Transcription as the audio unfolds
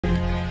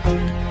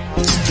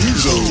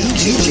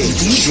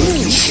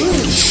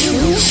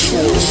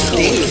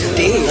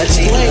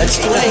Let's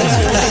play.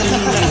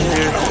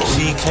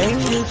 She came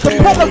to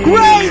Capella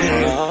Grey,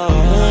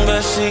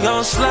 but she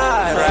gon'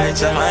 slide right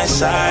to my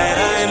side. I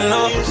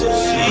know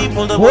she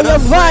pulled up what with a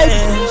her vibe.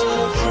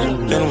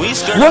 friends. Then we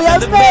skirt What up a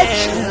the bitch.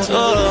 bands.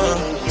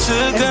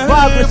 Took her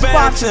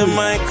back to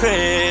my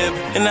crib,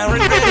 and I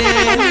regret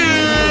it.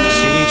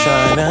 She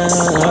tryna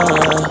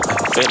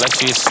feel like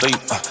she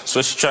asleep.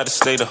 So she tried to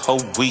stay the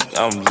whole week.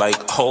 I'm like,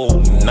 oh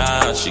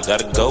nah, she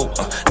gotta go.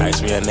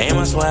 Ask me her name,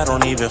 I swear I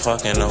don't even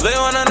fucking know. They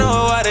wanna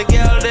know why the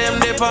girl them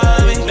dip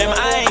on me. Them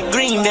I ain't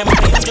green, them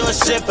ain't do a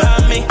shit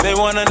on me. They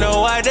wanna know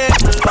why they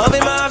love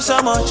him off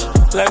so much.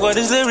 Like what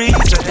is the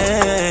reason?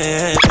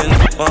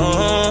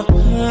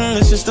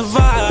 It's just the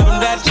vibe of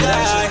that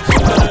guy.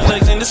 Got her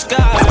legs in the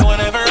sky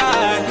whenever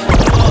I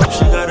up.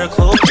 She got her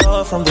clothes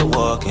off from the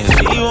walking.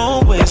 She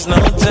won't waste no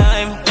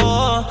time.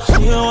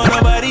 She don't want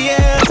nobody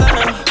else, I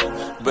know.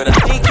 But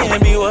I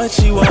can't be what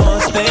she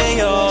wants.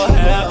 They all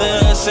have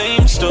the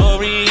same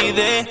story.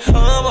 They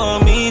all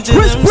want me to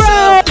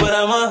themselves, but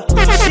I'm a. She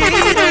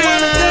don't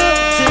wanna go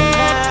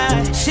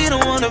tonight. She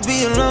don't wanna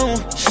be alone.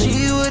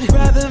 She would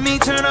rather me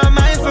turn on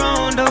my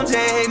phone. Don't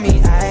take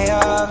me eye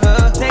off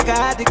her. Take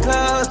out the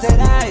clothes that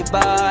I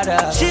bought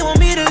her. She want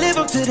me to live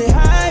up to the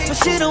hype, but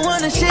she don't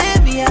wanna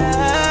share me.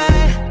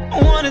 I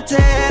wanna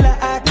tell her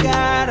I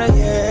got her,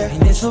 yeah.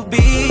 And this'll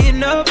be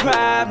no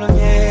problem,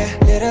 yeah.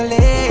 Literally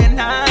and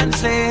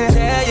honestly,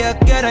 tell you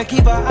gotta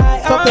keep an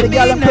eye on me.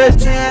 Not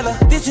tell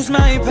her this is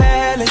my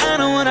palace. I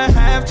don't wanna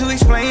have to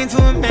explain to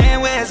a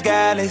man where's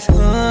Gyalis.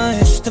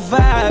 It's the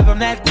vibe, I'm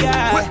that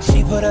guy.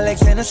 She put her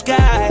legs in the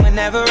sky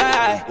whenever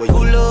I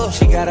pull up.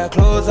 She got her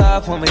clothes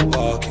off when we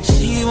walking.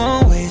 She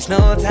won't waste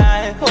no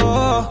time.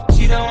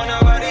 She don't want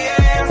nobody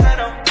else, I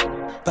know.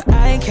 But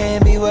I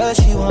can't be what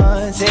she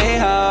wants. They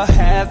all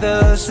have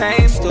the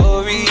same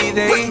story.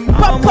 They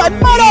all want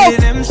me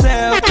to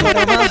themselves, but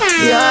I'm a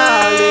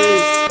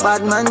Gyalis,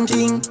 bad man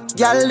thing.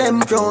 Gyal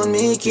them crown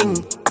me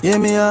king. Yeah,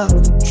 me a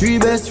 3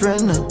 best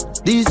friend.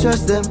 These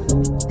trust them.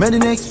 Me the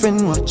next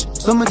friend watch.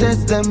 Some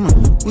test them.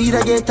 We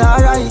da get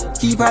alright.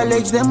 Keep our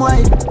legs them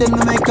wide. Then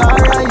we make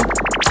alright.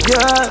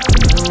 Yeah,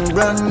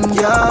 run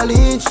gyal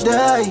each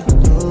day.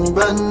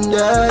 Run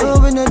day. Oh,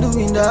 when you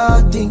doing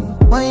that thing.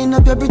 Wind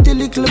up your pretty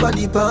little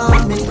body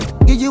for me.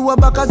 Give you a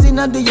back as in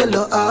the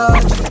yellow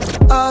arch.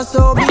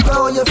 Also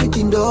because you fit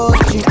in those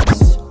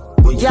chips.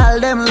 But y'all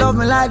them love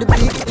me like the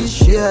big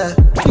fish, yeah.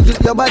 Pick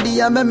your body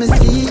and make me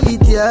see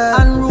it,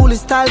 yeah. Unruly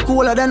style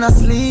cooler than a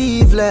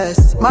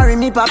sleeveless. Marry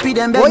me papi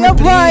then beg me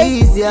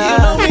please, yeah. You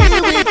know me,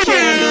 we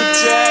can't do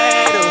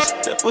titles.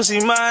 The pussy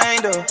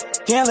mine though.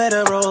 Can't let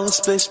her roll,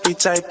 split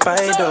type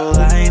idol.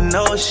 I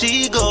know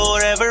she go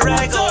wherever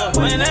I go.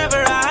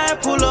 Whenever I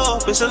pull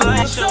up, it's a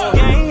light show.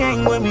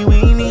 Gang with me, we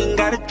ain't even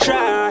gotta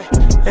try.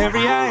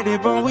 Every eye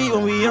dip on we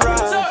when we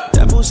arrive.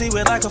 That pussy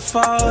went like a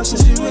faucet,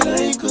 she went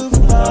like a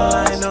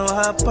faucet. I know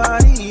her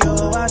body,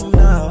 oh I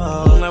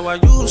know. Like why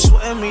you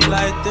sweat me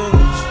like this?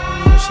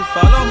 She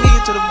follow me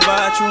to the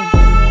bathroom.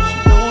 She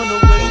knowin' the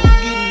way to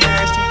get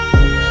nasty.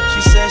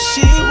 She said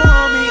she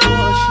want me,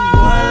 or she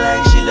want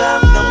like she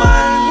love no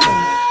man.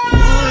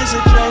 Who is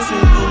a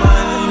trophy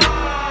woman?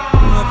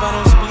 If I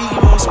don't speak, you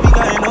won't speak,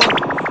 I know.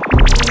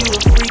 You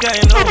a freak, I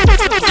know.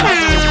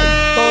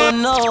 Oh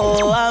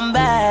no, I'm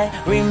back.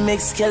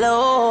 Remix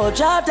killer,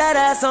 drop that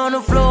ass on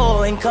the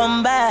floor and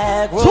come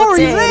back. Tory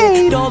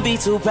Lanez. Don't be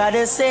too proud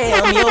to say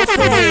I'm your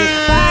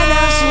fave. By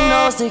now she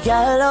knows that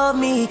y'all love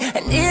me,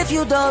 and if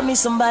you dub me,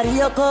 somebody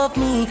will cuff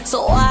me.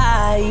 So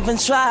why even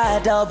try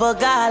to dub a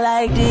guy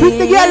like this? Beat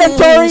the girl up,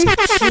 Tory.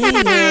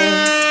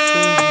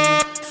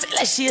 Feel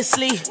like she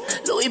asleep.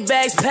 Louis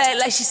bags packed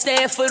like she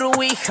staying for the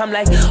week. I'm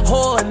like,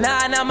 oh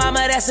nah,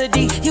 mama, that's a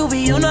D. You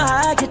know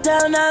how I get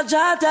down, now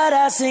drop that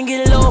ass and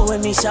get low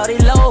with me, shout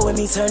it low with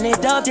me, turn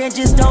it up, then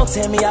just don't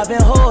tell me I've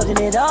been holding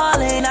it all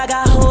in. I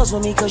got hoes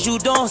with me cause you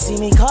don't see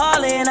me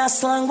calling. I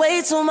slung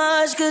way too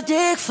much good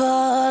dick for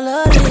all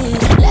of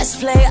this. Let's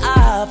play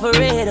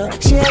operator.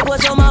 Shit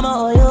what your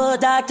mama or your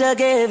doctor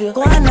gave you.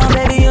 Go on now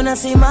baby, you not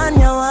see man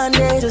you one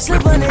day. Just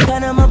slip on it,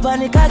 kind of my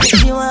panic, I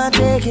get you want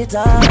take it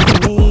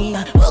off me.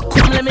 Well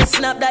come let me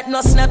snap that,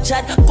 no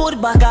Snapchat. Good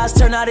back ass,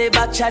 turn out a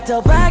back chat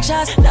to back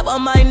shots. Never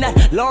mind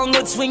that, long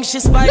good swing, she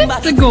spine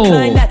back.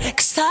 Decline that,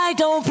 cause I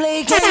don't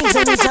play games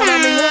anytime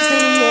I'm in your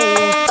city,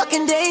 yeah.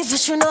 Fucking days,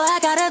 but you know I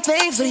got a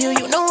thing for you.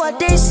 You know what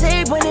they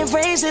say, when it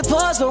rains it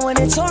pours, but when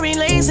it's Tory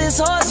Lanez it's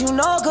ours. You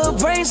know good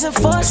brains and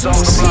force.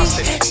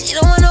 She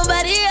don't want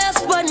nobody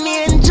else but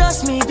me and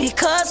just me,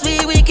 because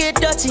we get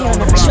dirty. And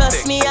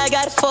trust me, I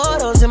got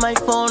photos in my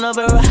phone of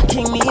her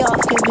rocking me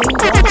off, giving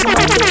goals to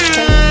my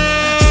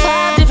bitch.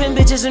 5 different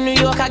bitches in New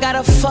York, I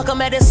gotta fuck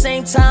them at the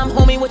same time.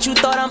 Homie, what you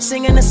thought? I'm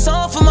singing a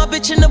song for my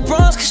bitch in the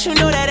Bronx, cause you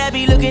know that I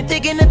be looking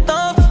thick in the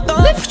thumb.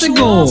 What you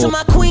want to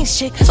my queen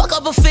chick? Fuck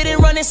up a fit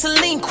and run in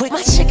Celine quick.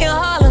 My chick in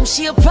Harlem,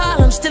 she a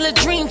problem, still a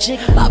dream chick.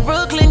 My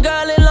Brooklyn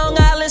girl in Long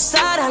Island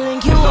side, I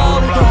link you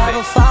all. We can have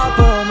a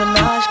fireball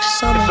menage,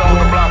 cause I'm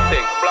a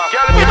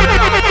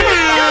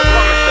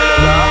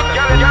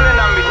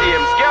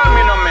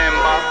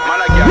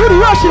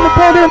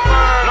know them.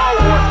 No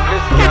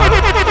worthless girl.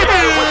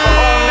 Girl with her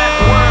own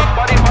network.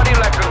 Body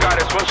like a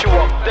goddess when she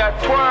walk. That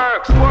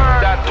twerks.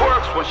 That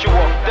twerks when she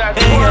walk. That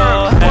twerks. They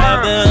all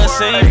have the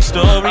same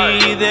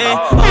story. They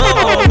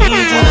all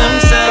need to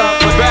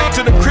themselves. Back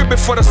to the crib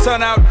before the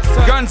sun out.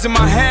 Guns in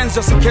my hands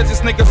just in case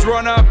these niggas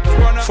run up.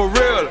 For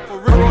real.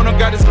 Corona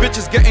got his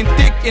bitches getting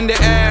thick in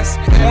their ass.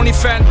 Only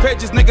fan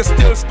pages, niggas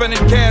still spending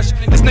cash.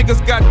 These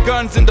niggas got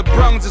guns in the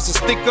Bronx, it's a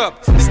stick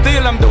up.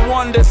 Still I'm the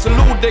one they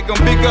salute, they gon'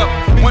 big up.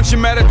 When she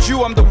mad at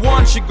you, I'm the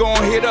one she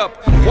gon' hit up.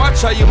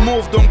 Watch how you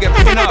move, don't get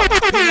pinned up.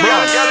 Girl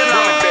on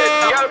me bed,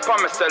 girl on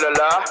me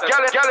cellular.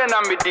 Girl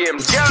on me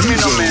DMs, girl me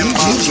no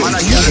member. Man,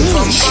 I get it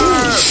from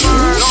birth.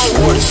 No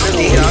words,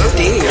 girl.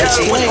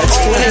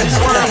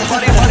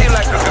 Body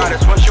like a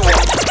goddess when she walk.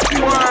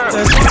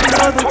 That's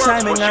another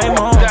timing I'm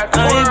on.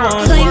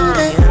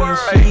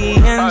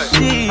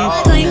 She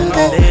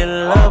they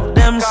love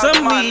them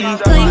some me. I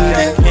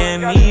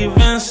can't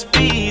even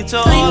speak to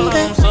all of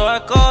them, so I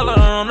call her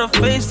on the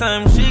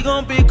FaceTime. She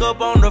gon' pick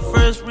up on the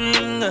first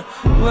ring. Well,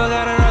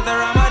 got her out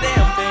there on my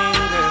damn finger.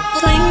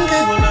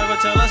 Will never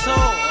tell her so.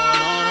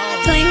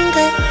 All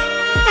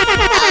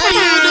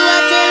you do I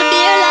tell be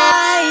a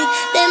lie.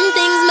 Them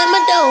things make me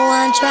don't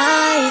want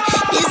try.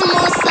 This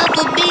must have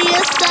to be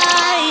a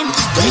sign.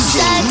 Wish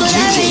I could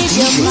have read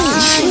your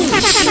mind.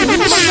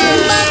 I'm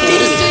going back to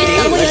the streets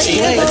and where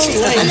you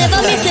I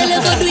never me tell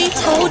you go do it,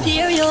 how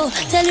dare you.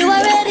 Tell you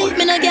already,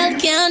 me no girl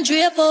can't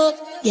drape up.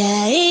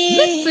 Yeah,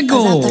 let's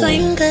go.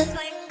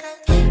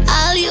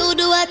 All you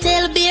do I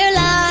tell be a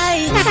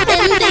lie.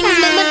 Them things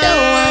make me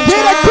don't want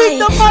Jada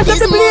Kingdom, try.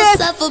 This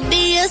must have to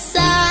be a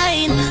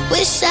sign.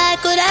 Wish I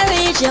could have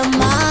read your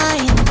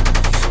mind.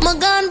 My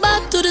gone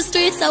back to the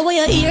streets, I wear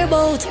your ear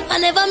bout. I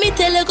never me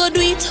tell you go do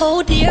it,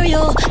 how dare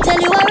you. Tell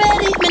you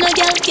already, me no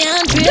girl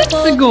can't drape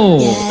up.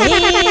 Yeah,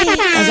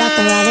 cause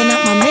after all, you're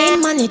not my main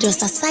man, you're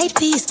just a side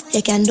piece.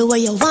 You can do what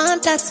you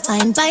want, that's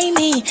fine by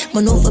me.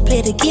 But no for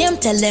play the game,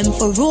 tell them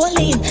for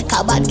rolling.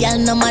 Cause bad girl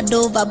no my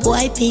dover,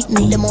 boy pick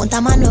me. The amount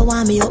of man will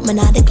want me up, me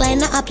not decline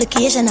the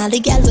application. All the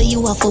girl where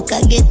you a fuck,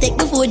 I get take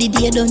before the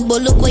day done.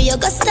 But look where you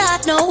got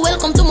start now,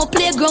 welcome to my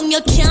playground.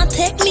 You can't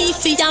take me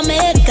for your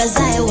mate, cause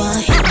I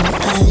want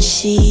him.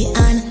 She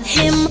and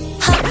him,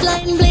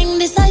 hotline bling,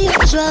 this a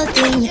usual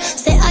thing.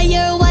 Say I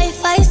your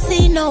wife, I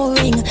see no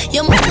ring.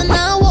 You must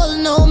not hold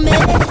no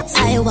minutes.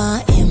 I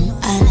want him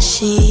and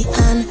she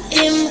and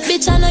him.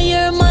 Bitch, I know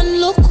your man,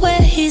 look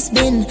where he's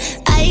been.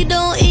 I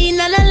don't eat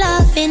none a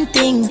laughing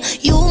thing.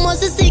 You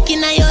must be sick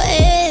in your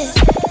head.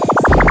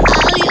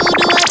 All you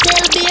do I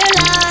tell be a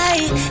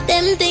lie.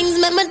 Them things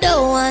make me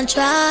don't want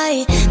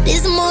try.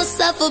 This must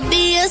have to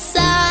be a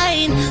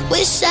sign.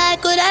 Wish I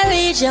could have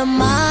read your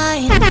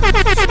mind.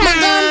 My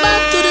gone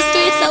back to the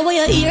streets, I wear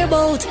your ear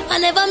bout. I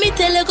never me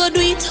tell you go do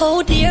it,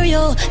 how dare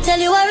you. Tell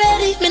you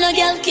already, me no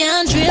girl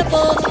can't drape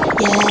up.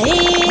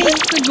 Yeah,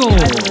 let's go.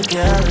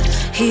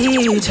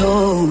 He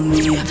told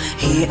me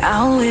he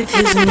out with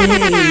his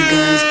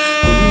niggas.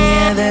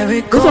 Yeah, there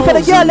it goes,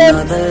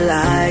 another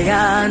lie.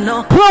 I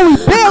know I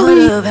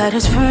could have had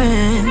his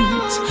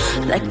friends,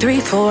 like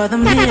 3-4 of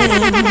them in. But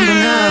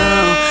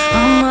now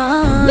I'm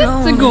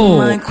alone in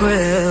my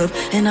crib,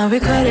 and I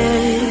regret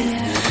it.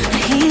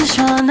 He's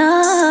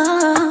tryna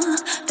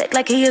act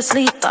like he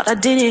asleep. Thought I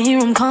didn't hear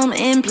him come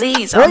in,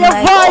 please. I'm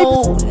like,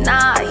 oh,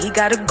 nah, he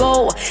gotta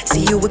go.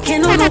 See you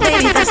again, oh no,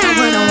 baby, that's not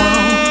what I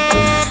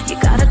want. You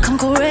gotta come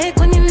correct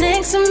when you're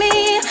next to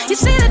me. You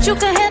say that you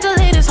can handle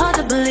it, it's hard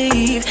to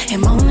believe.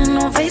 Him moaning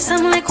on face,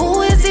 I'm like,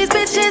 who is these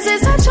bitches?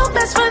 Is that your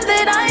best friend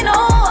that I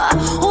know?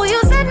 Who you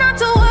said not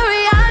to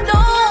worry, I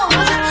don't.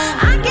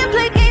 I can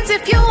play games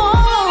if you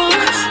want,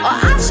 or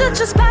I should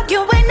just back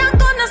you. Ain't not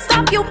gonna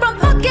stop you from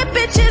fucking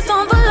bitches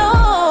on the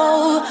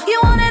low. You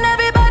wanting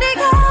everybody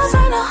else,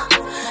 I know,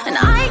 and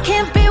I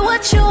can't be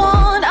what you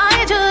want.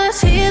 I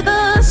just hear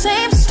the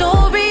same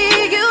story.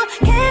 You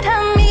can't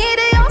have me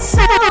to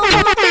yourself. I'm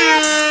a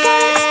bitch,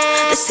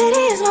 Gyalis. The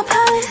city is my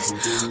palace.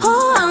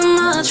 Oh, I'm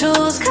not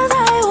Chores, cause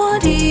I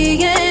want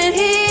he and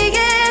he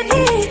and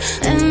he,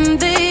 and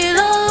they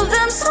love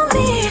them so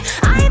me.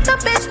 I ain't the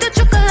bitch that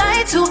you can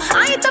lie to.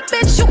 I ain't the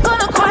bitch you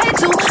gonna cry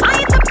to. I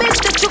ain't the bitch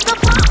that you can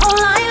find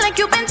online like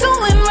you've been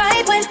doing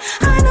right when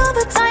I know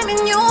the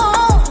timing you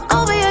own.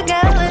 Over your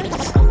Gyalis.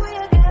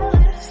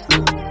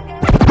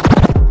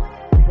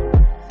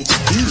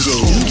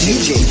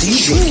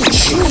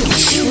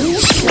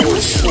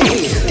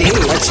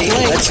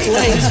 Let's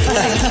play.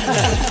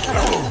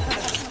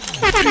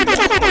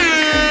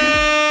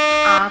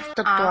 Off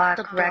the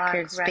block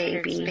records,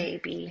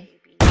 baby.